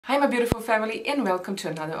Hi my beautiful family and welcome to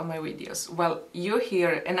another of my videos. Well, you're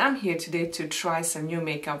here and I'm here today to try some new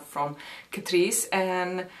makeup from Catrice,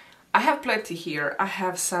 and I have plenty here. I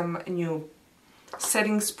have some new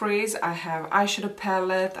setting sprays, I have eyeshadow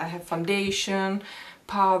palette, I have foundation,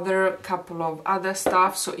 powder, a couple of other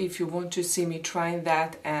stuff. So if you want to see me trying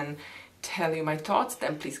that and tell you my thoughts,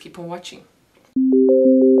 then please keep on watching.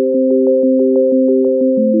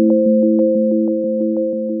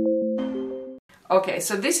 Okay,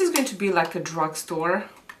 so this is going to be like a drugstore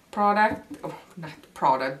product, oh, not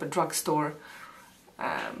product, but drugstore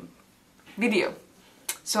video.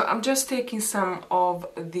 So I'm just taking some of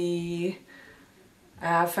the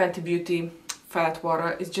Fenty Beauty fat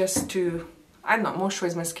water. It's just to, I don't know,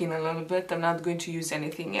 moisturize my skin a little bit. I'm not going to use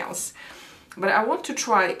anything else. But I want to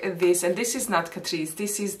try this, and this is not Catrice.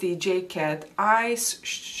 This is the J-Cat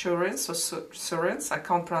Assurance, or Surance, I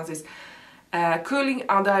can't pronounce this, Cooling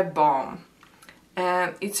Under Eye Balm.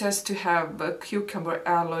 And it says to have a cucumber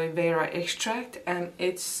aloe vera extract, and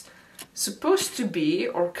it's supposed to be,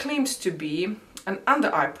 or claims to be, an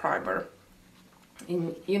under eye primer,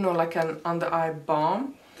 in, you know, like an under eye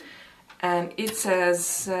balm. And it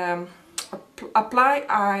says apply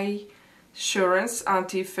eye assurance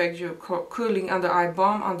anti-infective cooling under eye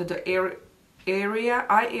balm under the eye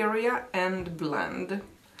area and blend.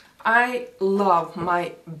 I love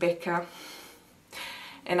my Becca,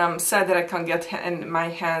 and I'm sad that I can't get my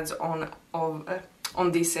hands on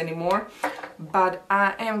this anymore, but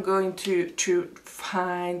I am going to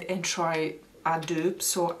find and try a dupe.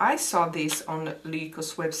 So I saw this on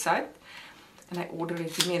Lyko's website and I ordered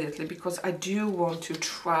it immediately because I do want to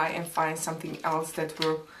try and find something else that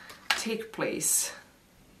will take place.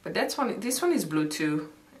 But this one is blue too,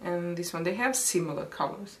 and this one, they have similar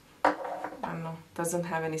colors. I don't know, doesn't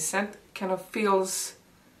have any scent, kind of feels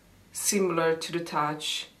similar to the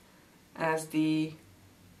touch as the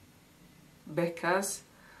Becca's,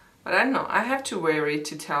 but I don't know, I have to wear it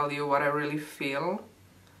to tell you what I really feel.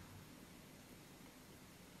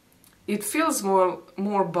 It feels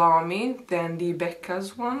more balmy than the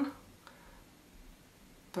Becca's one,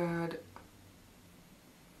 but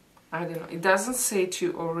I don't know, it doesn't say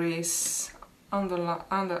to erase under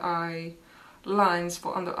eye lines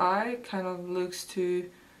for under eye. Kind of looks too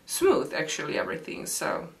smooth actually, everything,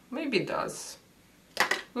 so maybe it does.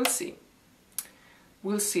 We'll see.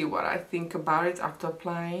 We'll see what I think about it after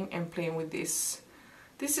applying and playing with this.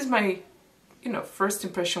 This is my, you know, first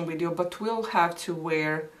impression video, but we'll have to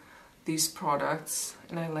wear these products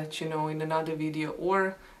and I'll let you know in another video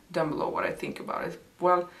or down below what I think about it.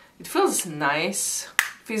 Well, it feels nice.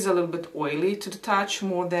 Feels a little bit oily to the touch,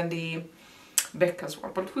 more than the Becca's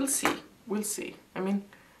one, but we'll see. We'll see. I mean,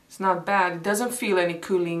 it's not bad. It doesn't feel any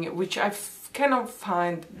cooling, which I kind of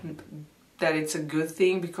find that it's a good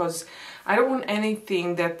thing, because I don't want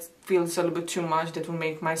anything that feels a little bit too much that will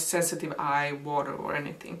make my sensitive eye water or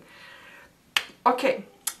anything. Okay,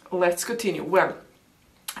 let's continue. Well,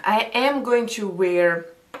 I am going to wear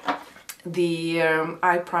the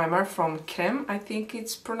eye primer from Glöm, I think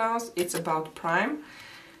it's pronounced. It's About Prime.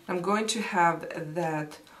 I'm going to have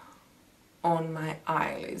that on my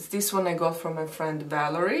eyelids. This one I got from my friend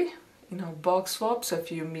Valerie in her box swap, so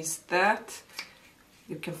if you missed that,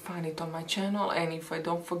 you can find it on my channel, and if I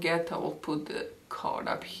don't forget, I will put the card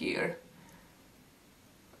up here.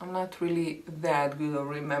 I'm not really that good at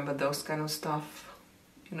remember those kind of stuff,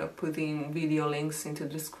 you know, putting video links into the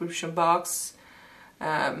description box.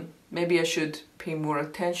 Maybe I should pay more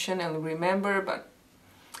attention and remember, but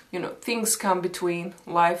you know, things come between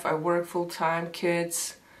life. I work full-time,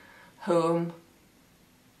 kids, home,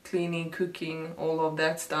 cleaning, cooking, all of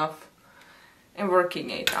that stuff, and working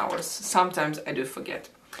 8 hours. Sometimes I do forget.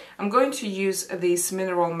 I'm going to use this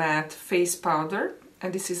Mineral Matte Face Powder,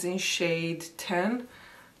 and this is in shade 10.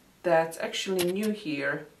 That's actually new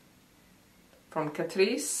here from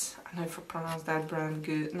Catrice. I don't know if I pronounced that brand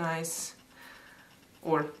good, nice,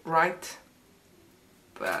 or right,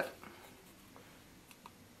 but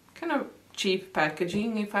kind of cheap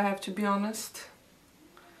packaging, if I have to be honest.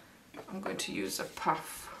 I'm going to use a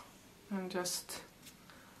puff and just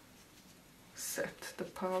set the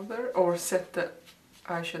powder, or set the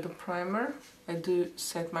eyeshadow primer. I do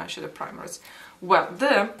set my eyeshadow primers. Well,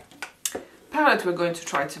 the palette we're going to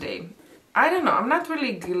try today, I don't know, I'm not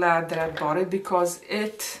really glad that I bought it because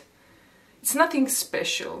it's nothing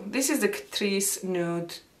special. This is the Catrice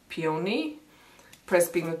Nude Peony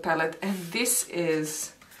Pressed Pigment Palette, and this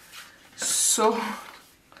is so...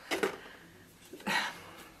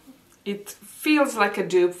 it feels like a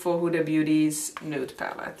dupe for Huda Beauty's Nude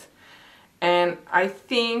Palette. And I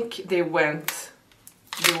think they went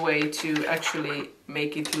the way to actually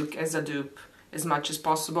make it look as a dupe as much as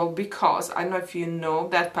possible, because I don't know if you know,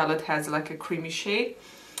 that palette has like a creamy shade.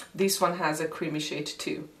 This one has a creamy shade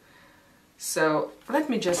too. So let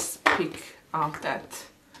me just pick out that.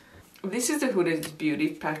 This is the Huda Beauty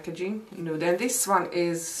packaging nude, and this one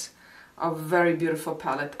is a very beautiful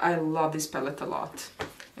palette. I love this palette a lot,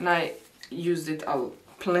 and I used it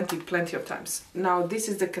plenty of times. Now this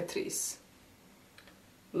is the Catrice.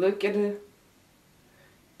 Look at it.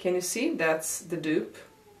 Can you see? That's the dupe.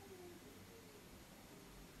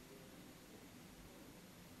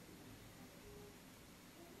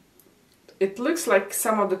 It looks like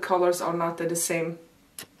some of the colors are not the same.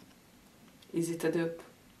 Is it a dupe?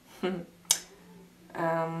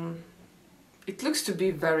 It looks to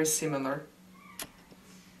be very similar.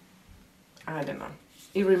 I don't know.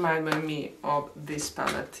 It reminded me of this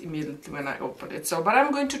palette immediately when I opened it. So, but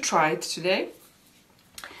I'm going to try it today.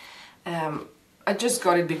 I just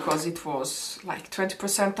got it because it was like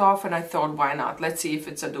 20% off, and I thought, why not? Let's see if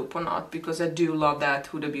it's a dupe or not, because I do love that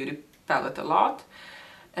Huda Beauty palette a lot.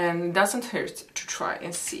 And it doesn't hurt to try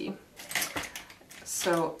and see.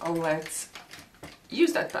 So let's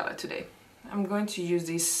use that palette today. I'm going to use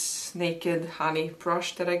this Naked Honey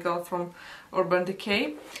brush that I got from Urban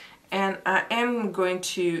Decay, and I am going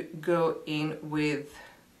to go in with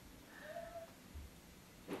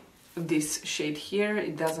this shade here.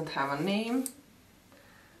 It doesn't have a name.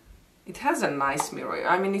 It has a nice mirror.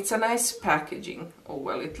 I mean, it's a nice packaging. Oh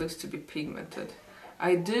well, it looks to be pigmented.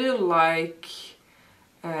 I do like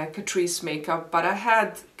Catrice makeup, but I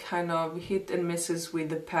had kind of hit and misses with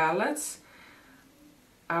the palettes.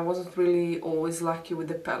 I wasn't really always lucky with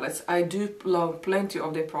the palettes. I do love plenty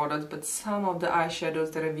of their products, but some of the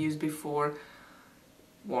eyeshadows that I've used before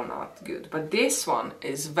were not good. But this one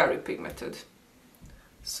is very pigmented.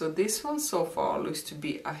 So this one so far looks to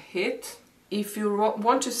be a hit. If you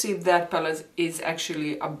want to see if that palette is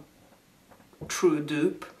actually a true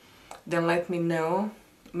dupe, then let me know.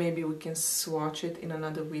 Maybe we can swatch it in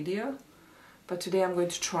another video. But today I'm going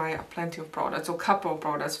to try plenty of products, or a couple of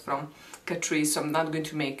products from Catrice. So I'm not going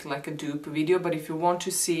to make like a dupe video, but if you want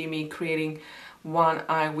to see me creating one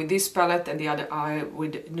eye with this palette and the other eye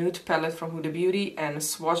with nude palette from Huda Beauty, and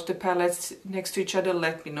swatch the palettes next to each other,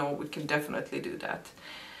 let me know. We can definitely do that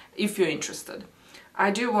if you're interested. I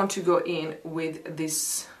do want to go in with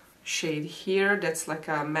this shade here. That's like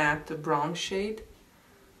a matte brown shade.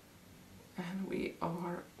 And we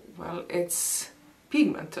are, well, it's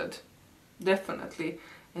pigmented, definitely.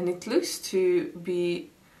 And it looks to be,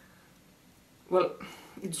 well,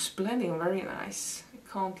 it's blending very nice. I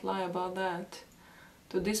can't lie about that.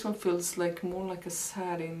 So this one feels like more like a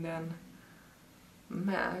satin than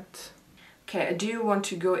matte. Okay, I do want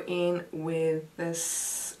to go in with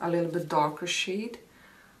this a little bit darker shade.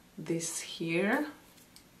 This here.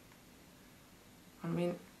 I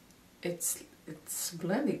mean, it's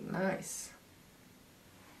blending nice.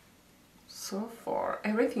 So far,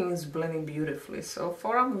 everything is blending beautifully. So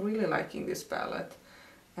far, I'm really liking this palette.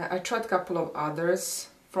 I tried a couple of others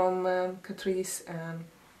from Catrice, and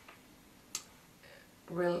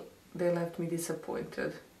well, they left me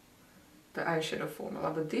disappointed, the eyeshadow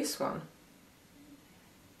formula. But this one,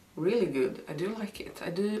 really good. I do like it. I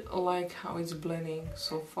do like how it's blending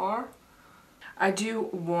so far. I do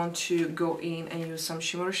want to go in and use some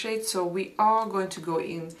shimmer shades, so we are going to go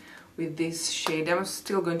in with this shade. I'm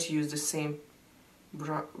still going to use the same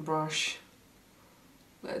brush.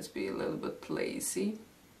 Let's be a little bit lazy.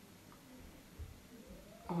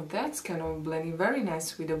 Oh, that's kind of blending very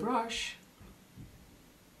nice with the brush.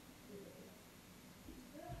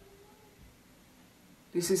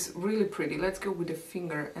 This is really pretty. Let's go with the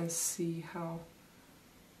finger and see how...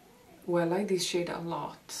 Well, I like this shade a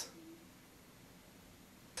lot.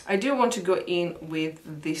 I do want to go in with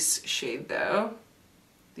this shade though.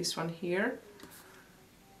 This one here.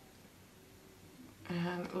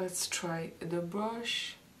 And let's try the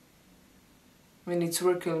brush. I mean, it's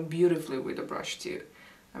working beautifully with the brush too.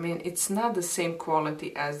 I mean, it's not the same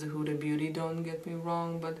quality as the Huda Beauty, don't get me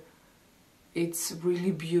wrong, but it's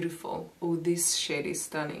really beautiful. Oh, this shade is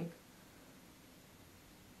stunning.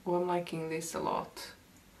 Oh, I'm liking this a lot.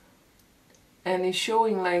 And it's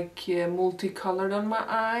showing like multicolored on my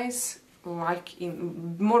eyes, like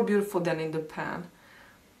more beautiful than in the pan.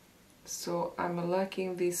 So I'm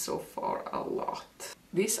liking this so far a lot.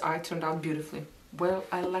 This eye turned out beautifully. Well,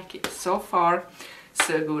 I like it. So far,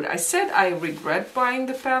 so good. I said I regret buying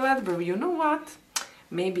the palette, but you know what?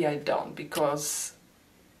 Maybe I don't, because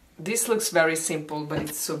this looks very simple, but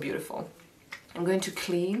it's so beautiful. I'm going to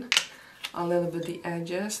clean a little bit the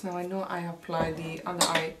edges. Now I know I applied the other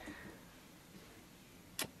eye,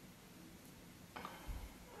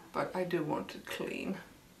 but I do want to clean.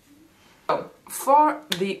 So, for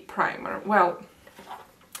the primer, well,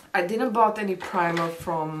 I didn't bought any primer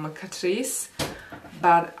from Catrice,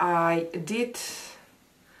 but I did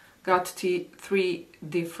got 3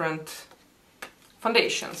 different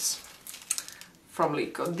foundations from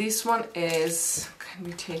Lico. This one is, can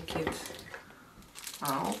we take it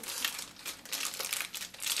out?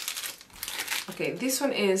 Okay, this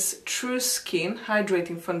one is True Skin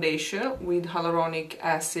Hydrating Foundation with Hyaluronic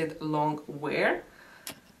Acid Long Wear.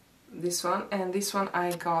 This one, and this one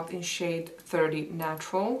I got in shade 30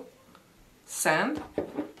 Natural Sand.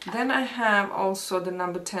 Then I have also the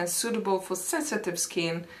number 10 Suitable for Sensitive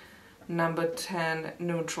Skin, number 10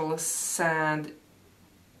 Neutral Sand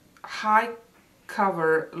High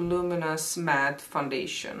Cover Luminous Matte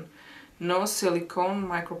Foundation. No silicone,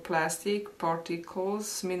 microplastic,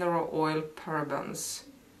 particles, mineral oil, parabens.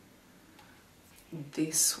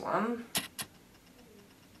 This one.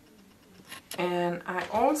 And I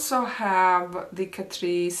also have the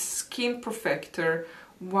Catrice Skin Perfector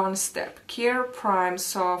One Step Care Prime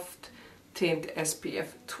Soft Tint SPF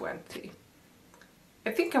 20.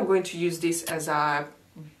 I think I'm going to use this as a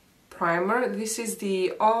primer. This is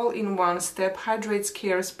the all-in-one step, hydrates,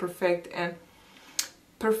 cares, perfect and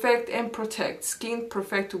protect skin,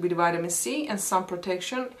 perfect with vitamin C and sun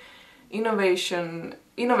protection.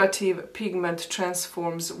 Innovative pigment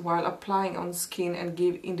transforms while applying on skin and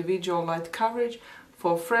give individual light coverage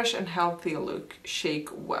for fresh and healthy look. Shake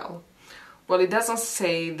well. Well, it doesn't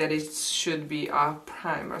say that it should be a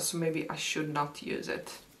primer, so maybe I should not use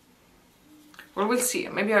it. Well, we'll see.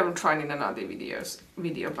 Maybe I will try it in another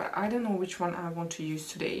video, but I don't know which one I want to use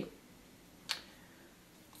today.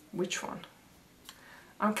 Which one?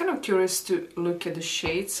 I'm kind of curious to look at the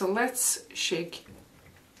shades, so let's shake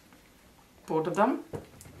both of them.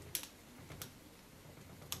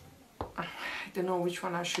 I don't know which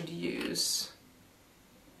one I should use.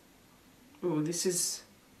 Ooh, this is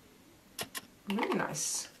really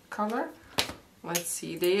nice color. Let's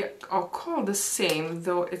see, they are called the same,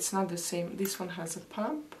 though it's not the same. This one has a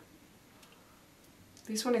pump.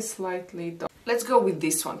 This one is slightly dark. Let's go with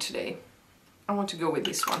this one today. I want to go with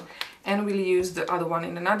this one. And we'll use the other one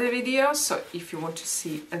in another video, so if you want to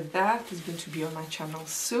see that, it's going to be on my channel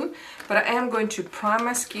soon. But I am going to prime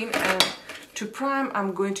my skin, and to prime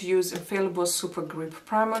I'm going to use Infallible Super Grip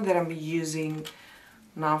Primer that I'm using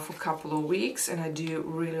now for a couple of weeks, and I do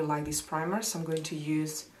really like this primer, so I'm going to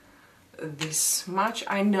use this much.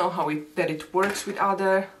 I know that it works with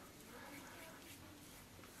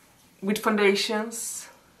foundations,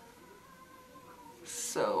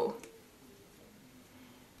 so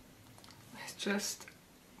let's just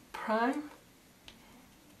prime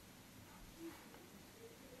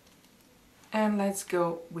and let's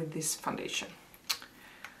go with this foundation.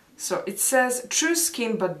 So it says True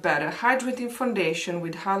Skin But Better Hydrating Foundation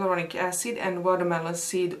with Hyaluronic Acid and Watermelon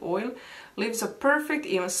Seed Oil. Leaves a perfect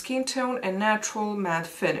even skin tone and natural matte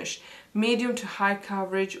finish. Medium to high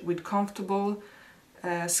coverage with comfortable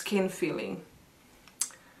skin feeling.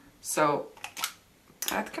 So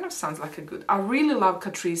that kind of sounds like a good... I really love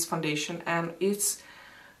Catrice foundation, and it's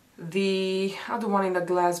the other one in the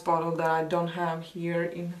glass bottle that I don't have here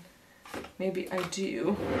in... Maybe I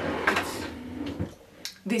do.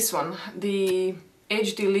 This one, the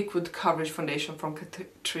HD Liquid Coverage Foundation from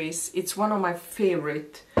Catrice. It's one of my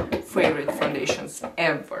favorite foundations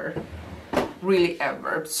ever. Really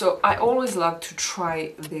ever. So I always love to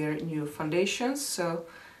try their new foundations. So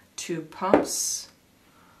 2 pumps.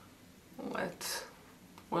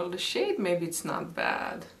 Well, the shade, maybe it's not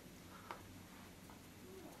bad.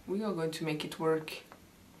 We are going to make it work.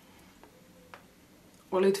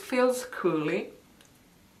 Well, it feels coolie.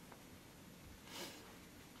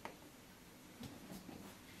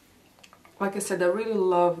 Like I said, I really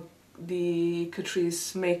love the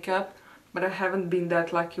Catrice makeup, but I haven't been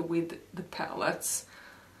that lucky with the palettes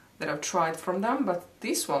that I've tried from them, but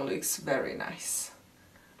this one looks very nice.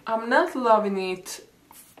 I'm not loving it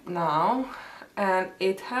now, and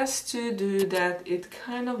it has to do that it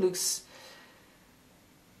kind of looks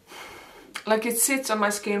like it sits on my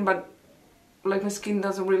skin, but like my skin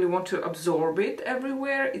doesn't really want to absorb it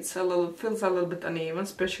everywhere. It's feels a little bit uneven,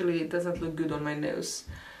 especially it doesn't look good on my nose.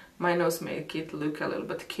 My nose make it look a little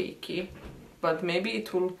bit cakey, but maybe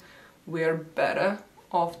it will wear better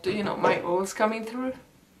after, you know, my oils coming through.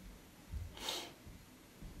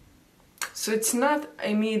 So it's not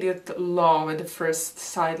immediate love at the first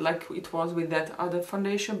sight like it was with that other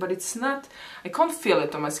foundation, but it's not, I can't feel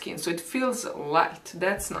it on my skin, so it feels light.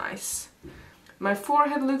 That's nice. My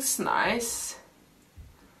forehead looks nice,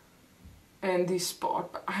 and this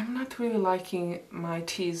spot, but I'm not really liking my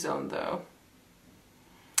T-zone though.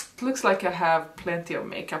 It looks like I have plenty of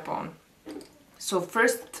makeup on. So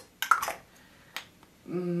first,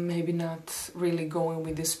 maybe not really going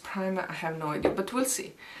with this primer, I have no idea, but we'll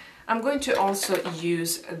see. I'm going to also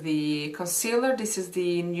use the concealer. This is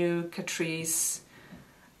the new Catrice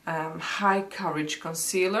High Coverage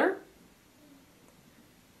Concealer.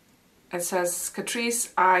 It says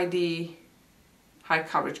Catrice ID High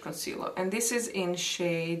Coverage Concealer, and this is in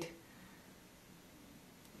shade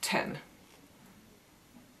 10.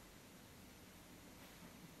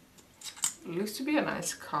 Looks to be a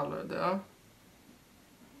nice color though.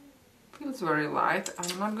 Feels very light.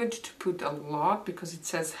 I'm not going to put a lot because it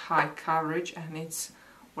says high coverage and it's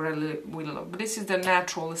what I will love. But this is the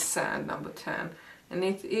Natural Sand number 10, and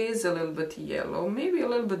it is a little bit yellow, maybe a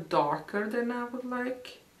little bit darker than I would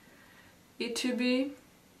like it to be.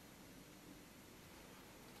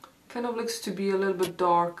 Kind of looks to be a little bit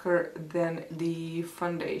darker than the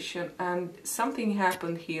foundation, and something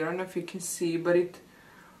happened here. I don't know if you can see, but it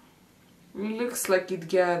looks like it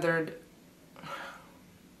gathered,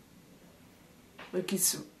 like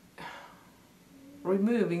it's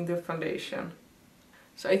removing the foundation.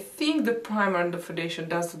 So I think the primer and the foundation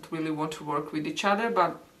doesn't really want to work with each other,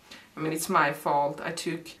 but I mean, it's my fault. I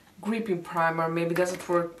took gripping primer, maybe doesn't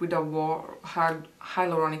work with a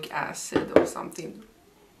hyaluronic acid or something.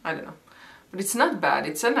 I don't know, but it's not bad.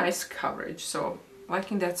 It's a nice coverage, so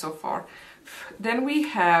liking that so far. Then we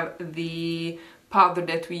have the powder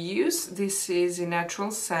that we use. This is a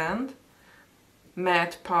Natural Sand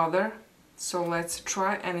matte powder, so let's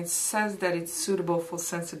try. And it says that it's suitable for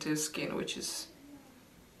sensitive skin, which is,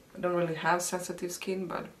 I don't really have sensitive skin,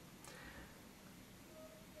 but,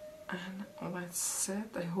 and let's set.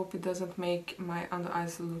 I hope it doesn't make my under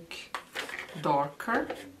eyes look darker.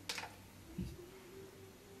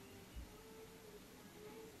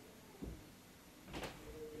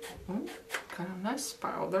 Kind of nice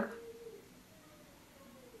powder.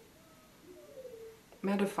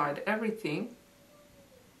 Mattified everything.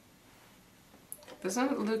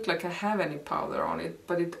 Doesn't look like I have any powder on it,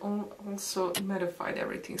 but it also mattified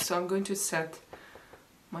everything. So I'm going to set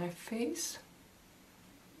my face.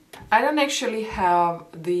 I don't actually have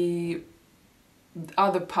the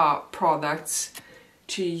other products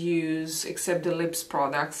to use except the lips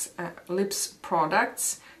products.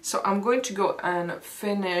 So I'm going to go and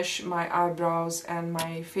finish my eyebrows and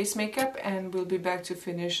my face makeup, and we'll be back to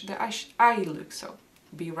finish the eye look. So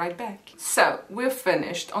be right back. So we're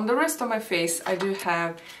finished. On the rest of my face I do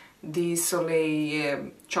have the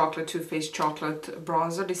Soleil chocolate Too Faced chocolate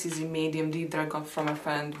bronzer. This is in medium deep that I got from my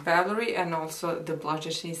friend Valerie, and also the blush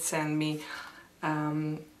that she sent me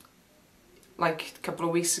like a couple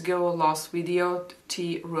of weeks ago, last video,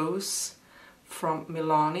 Tea Rose from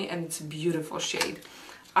Milani, and it's a beautiful shade.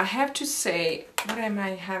 I have to say, what am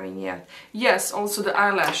I having yet? Yes, also the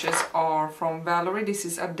eyelashes are from Valerie. This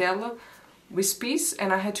is Adele Wispies,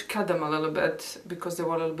 and I had to cut them a little bit because they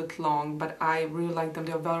were a little bit long, but I really like them.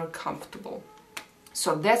 They're very comfortable.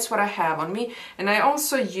 So that's what I have on me. And I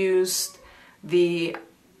also used the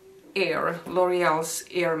L'Oreal's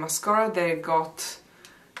Air mascara that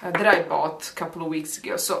I bought a couple of weeks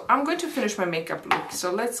ago. So I'm going to finish my makeup look. So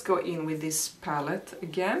let's go in with this palette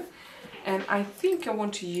again. And I think I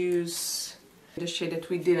want to use the shade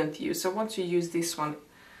that we didn't use. I want to use this one.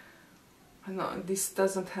 I know this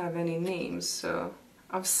doesn't have any names, so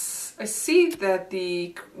I see that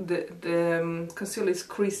the concealer is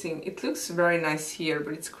creasing. It looks very nice here,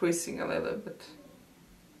 but it's creasing a little bit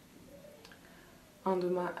under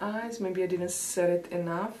my eyes. Maybe I didn't set it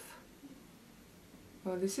enough.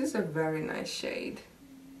 Well, this is a very nice shade,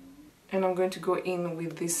 and I'm going to go in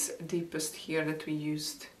with this deepest here that we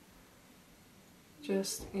used,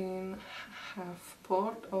 just in half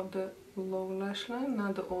part of the low lash line,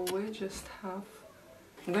 not the whole way, just half.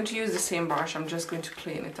 I'm going to use the same brush. I'm just going to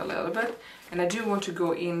clean it a little bit, and I do want to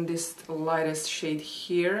go in this lightest shade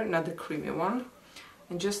here, not the creamy one,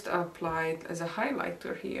 and just apply it as a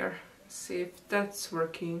highlighter here. See if that's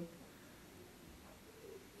working.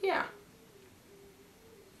 Yeah,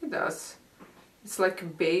 it does. It's like a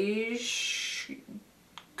beige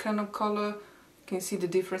kind of color. Can you see the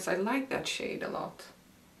difference? I like that shade a lot,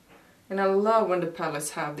 and I love when the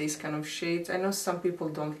palettes have these kind of shades. I know some people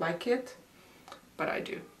don't like it, but I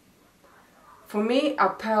do. For me, a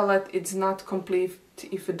palette it's not complete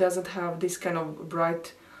if it doesn't have this kind of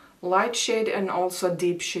bright light shade and also a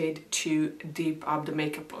deep shade to deep up the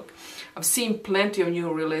makeup look. I've seen plenty of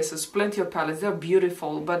new releases, plenty of palettes. They're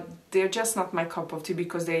beautiful, but they're just not my cup of tea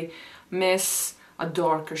because they miss a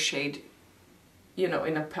darker shade, you know,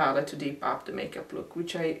 in a palette to deep up the makeup look,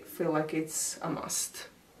 which I feel like it's a must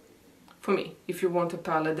for me if you want a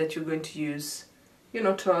palette that you're going to use, you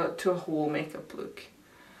know, to a whole makeup look.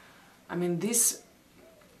 I mean,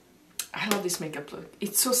 I love this makeup look.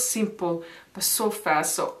 It's so simple but so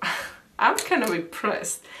fast, so I'm kind of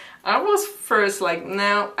impressed. I was first like,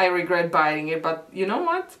 now I regret buying it, but you know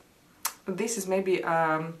what? This is maybe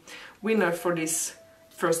winner for this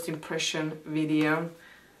first impression video.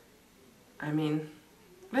 I mean,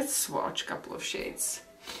 let's swatch a couple of shades.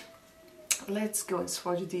 Let's go and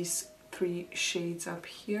swatch these 3 shades up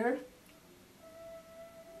here.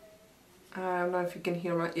 I don't know if you can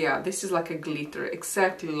hear my... Yeah, this is like a glitter,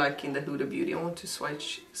 exactly like in the Huda Beauty. I want to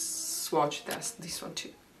swatch this one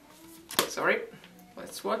too. Sorry,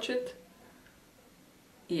 let's swatch it.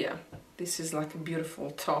 Yeah, this is like a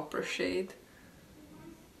beautiful topper shade.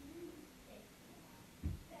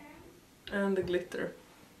 And the glitter.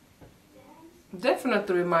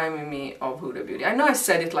 Definitely reminding me of Huda Beauty. I know I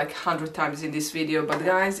said it like 100 times in this video, but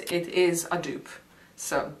guys, it is a dupe.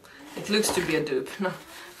 So, it looks to be a dupe. No,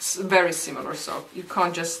 it's very similar, so you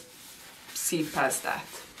can't just see past that.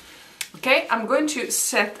 Okay, I'm going to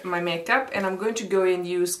set my makeup and I'm going to go and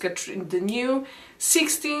use the new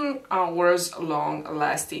 16 hours long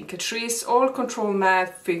lasting Catrice All Control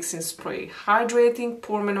Matte Fixing Spray. Hydrating,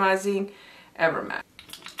 pore minimizing, ever matte.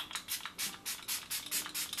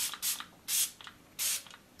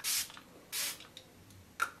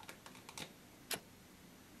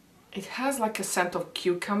 It has like a scent of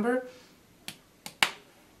cucumber.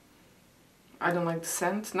 I don't like the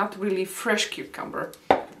scent, not really fresh cucumber.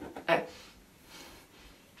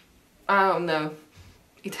 Oh no,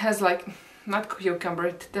 it has like, not cucumber,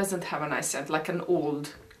 it doesn't have a nice scent, like an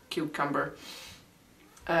old cucumber.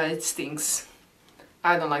 It stinks.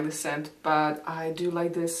 I don't like the scent, but I do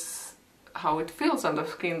like this, how it feels on the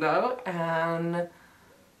skin though, and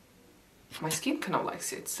my skin kind of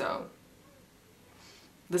likes it, so.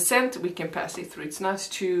 The scent, we can pass it through. It's not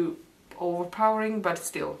too overpowering, but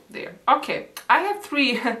still there. Okay, I have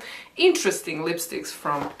 3 interesting lipsticks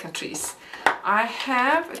from Catrice. I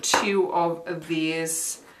have 2 of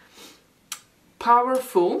these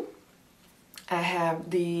Powerful. I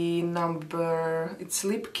have the number, it's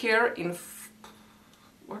Lip Care in,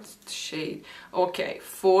 what's the shade? Okay,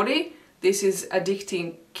 40. This is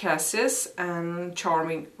Addicting Kisses and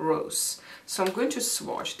Charming Rose. So I'm going to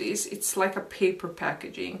swatch this. It's like a paper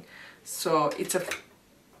packaging, so it's a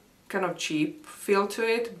kind of cheap feel to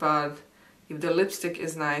it, but if the lipstick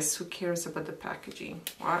is nice, who cares about the packaging,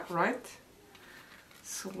 right?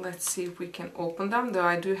 So let's see if we can open them, though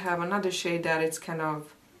I do have another shade that it's kind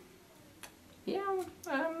of, yeah,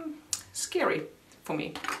 scary for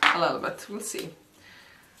me, a little bit, we'll see.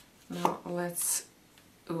 Now let's,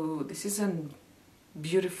 ooh, this is a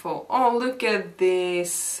beautiful, oh look at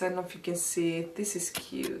this, I don't know if you can see it, this is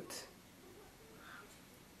cute.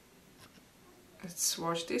 Let's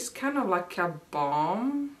swatch this, kind of like a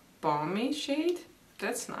balmy shade,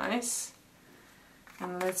 that's nice.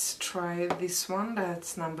 And let's try this one,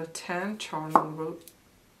 that's number 10, Charming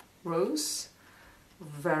Rose,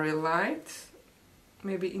 very light,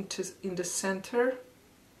 maybe in the center.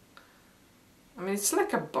 I mean, it's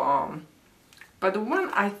like a balm. But the one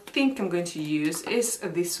I think I'm going to use is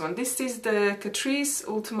this one. This is the Catrice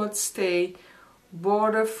Ultimate Stay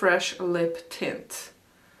Water Fresh Lip Tint.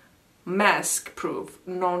 Mask proof,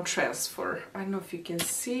 non-transfer. I don't know if you can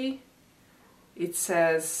see. It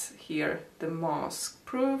says here, the mask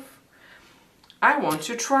proof. I want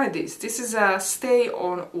to try this. This is a Stay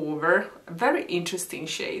On Over. A very interesting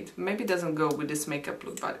shade. Maybe it doesn't go with this makeup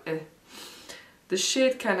look, but the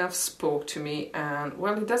shade kind of spoke to me. And,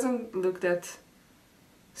 well, it doesn't look that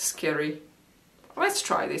scary. Let's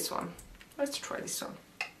try this one. Let's try this one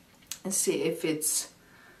and see if it's,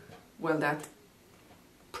 well, that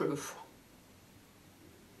proof.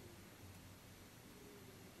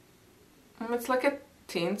 It's like a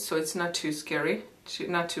tint, so it's not too scary,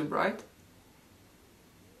 not too bright.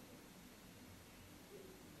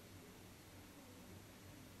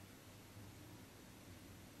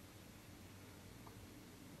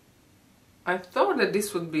 I thought that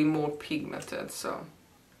this would be more pigmented, so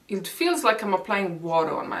it feels like I'm applying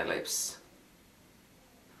water on my lips.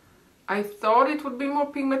 I thought it would be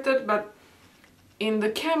more pigmented, but in the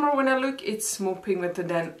camera when I look, it's more pigmented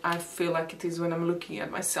than I feel like it is when I'm looking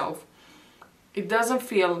at myself. It doesn't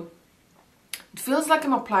feel, it feels like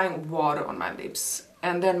I'm applying water on my lips,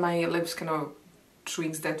 and then my lips kind of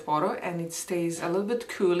drinks that water and it stays a little bit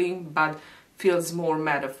cooling but feels more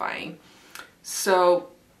mattifying.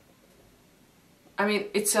 So, I mean,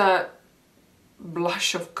 it's a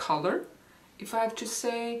blush of color, if I have to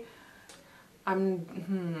say. I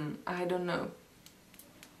don't know.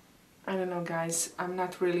 I don't know, guys. I'm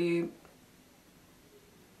not really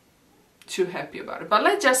too happy about it. But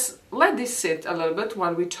let's just let this sit a little bit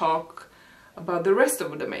while we talk about the rest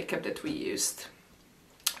of the makeup that we used.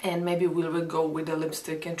 And maybe we will go with the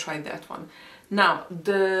lipstick and try that one. Now,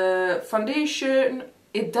 the foundation,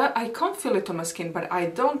 I can't feel it on my skin, but I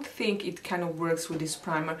don't think it kind of works with this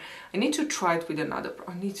primer. I need to try it with another.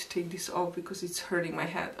 I need to take this off because it's hurting my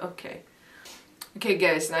head. Okay. Okay,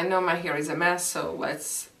 guys, I know my hair is a mess, so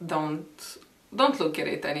let's don't look at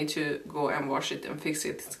it. I need to go and wash it and fix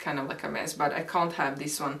it. It's kind of like a mess, but I can't have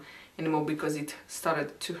this one anymore because it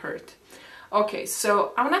started to hurt. Okay,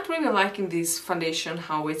 so I'm not really liking this foundation,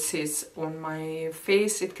 how it sits on my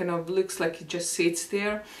face. It kind of looks like it just sits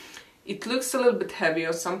there. It looks a little bit heavy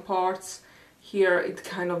on some parts. Here it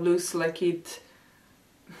kind of looks like it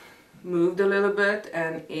moved a little bit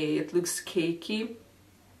and it looks cakey.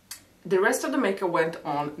 The rest of the makeup went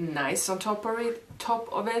on nice on top of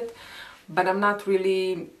it, but I'm not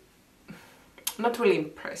really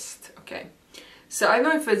impressed. Okay, so I don't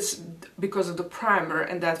know if it's because of the primer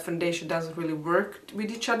and that foundation doesn't really work with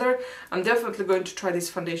each other. I'm definitely going to try this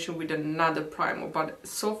foundation with another primer, but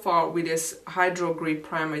so far with this Hydro Grip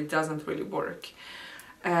primer it doesn't really work.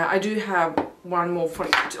 I do have one more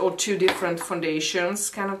or two different foundations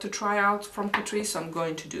kind of to try out from Catrice, so I'm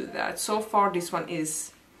going to do that. So far this one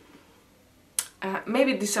is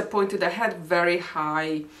maybe disappointed. I had very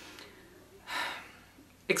high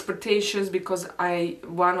expectations because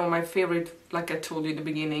one of my favorite, like I told you in the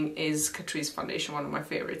beginning, is Catrice foundation, one of my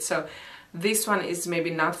favorites. So this one is maybe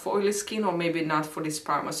not for oily skin or maybe not for this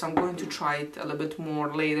primer, so I'm going to try it a little bit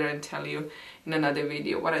more later and tell you in another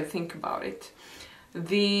video what I think about it.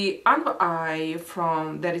 The under eye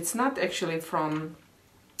that it's not actually from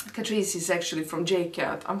Catrice, is actually from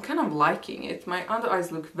J-Cat. I'm kind of liking it. My under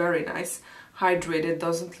eyes look very nice, hydrated,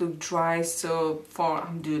 doesn't look dry so far.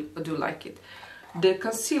 I do like it. The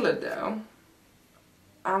concealer though,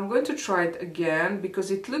 I'm going to try it again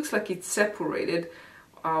because it looks like it's separated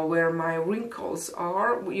where my wrinkles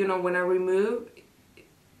are. You know, when I remove,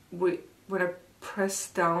 when I press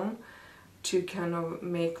down to kind of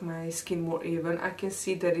make my skin more even, I can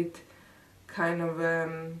see that it kind of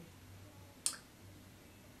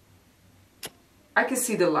I can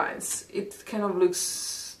see the lines. It kind of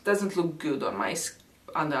doesn't look good on my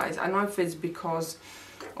under eyes. I don't know if it's because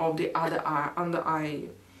of the under eye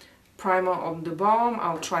primer on the balm.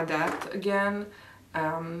 I'll try that again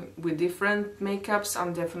with different makeups.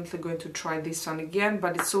 I'm definitely going to try this one again,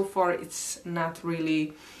 but so far it's not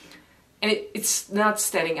really, and it's not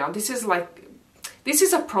standing out. This is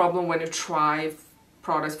a problem when you try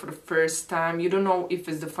products for the first time. You don't know if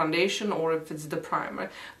it's the foundation or if it's the primer.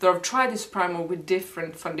 Though I've tried this primer with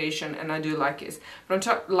different foundation and I do like it. But I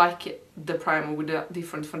don't like the primer with the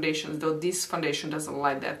different foundations, though this foundation doesn't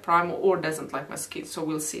like that primer or doesn't like my skin, so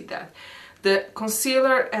we'll see that. The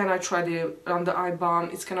concealer, and I tried the under eye balm,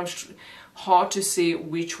 it's kind of hard to see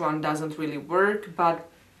which one doesn't really work, but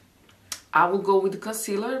I will go with the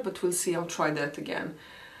concealer, but we'll see. I'll try that again.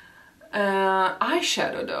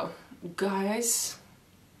 Eyeshadow though, guys,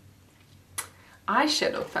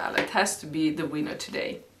 eyeshadow palette has to be the winner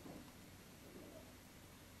today.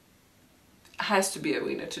 Has to be a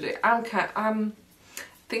winner today. I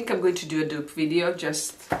think I'm going to do a dupe video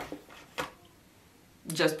just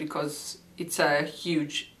because it's a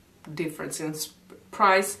huge difference in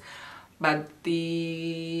price, but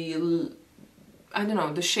I don't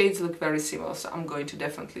know, the shades look very similar, so I'm going to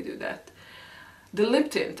definitely do that. The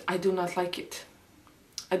lip tint, I do not like it.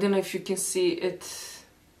 I don't know if you can see, it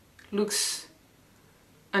looks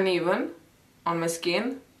uneven on my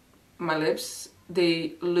skin. My lips,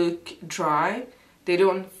 they look dry. They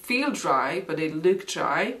don't feel dry, but they look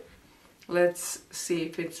dry. Let's see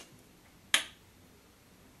if it's,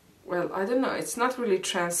 well, I don't know, it's not really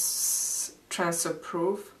transfer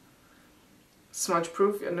proof, smudge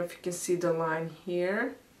proof. I don't know if you can see the line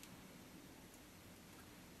here.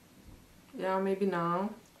 Yeah, maybe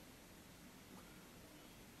now.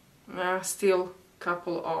 Still a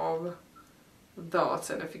couple of dots,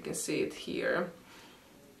 and if you can see it here.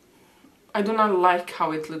 I do not like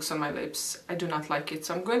how it looks on my lips. I do not like it,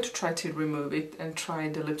 so I'm going to try to remove it and try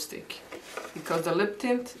the lipstick, because the lip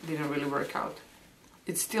tint didn't really work out.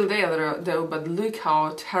 It's still there though, but look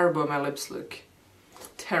how terrible my lips look.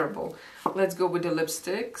 Terrible. Let's go with the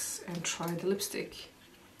lipsticks and try the lipstick.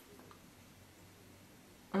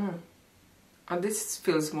 And this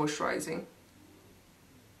feels moisturizing.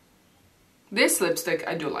 This lipstick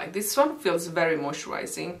I do like. This one feels very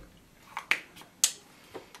moisturizing.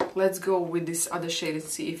 Let's go with this other shade and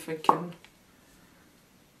see if I can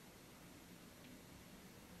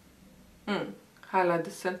highlight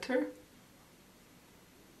the center.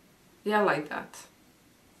 Yeah, I like that.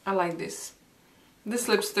 I like this. This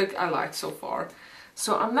lipstick I like so far.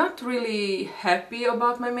 So I'm not really happy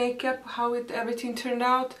about my makeup, how everything turned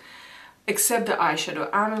out, except the eyeshadow.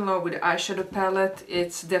 I'm in love with the eyeshadow palette.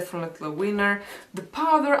 It's definitely a winner. The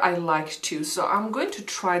powder I like too, so I'm going to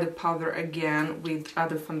try the powder again with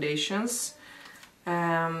other foundations.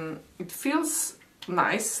 It feels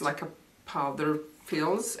nice, like a powder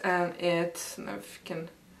feels, and it, I don't know if you can,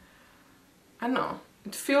 I know,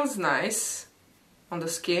 it feels nice on the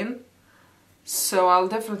skin. So I'll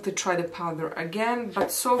definitely try the powder again,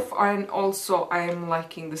 but so far, and also I am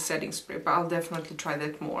liking the setting spray, but I'll definitely try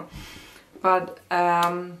that more. But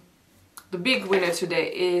the big winner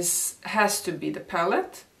today has to be the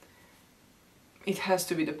palette. It has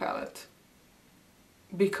to be the palette,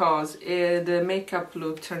 because the makeup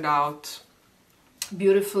look turned out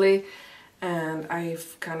beautifully, and I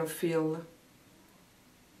kind of feel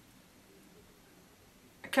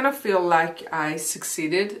like I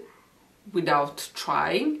succeeded without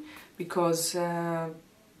trying, because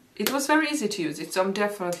it was very easy to use it. So I'm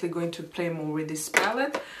definitely going to play more with this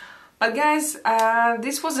palette. But guys,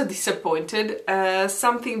 this was a disappointed.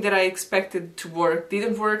 Something that I expected to work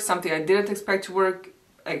didn't work, something I didn't expect to work,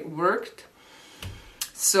 worked.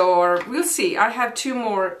 So we'll see. I have 2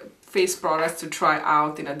 more face products to try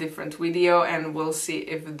out in a different video, and we'll see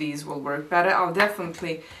if these will work better. I'll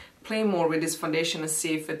definitely play more with this foundation and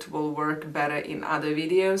see if it will work better in other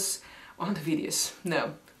videos.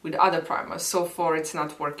 No, with other primers. So far it's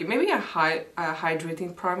not working. Maybe a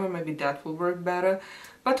hydrating primer, maybe that will work better.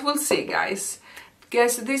 But we'll see, guys.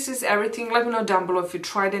 Guys, this is everything. Let me know down below if you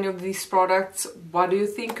tried any of these products. What do you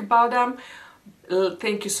think about them?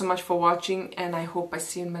 Thank you so much for watching, and I hope I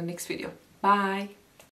see you in my next video. Bye!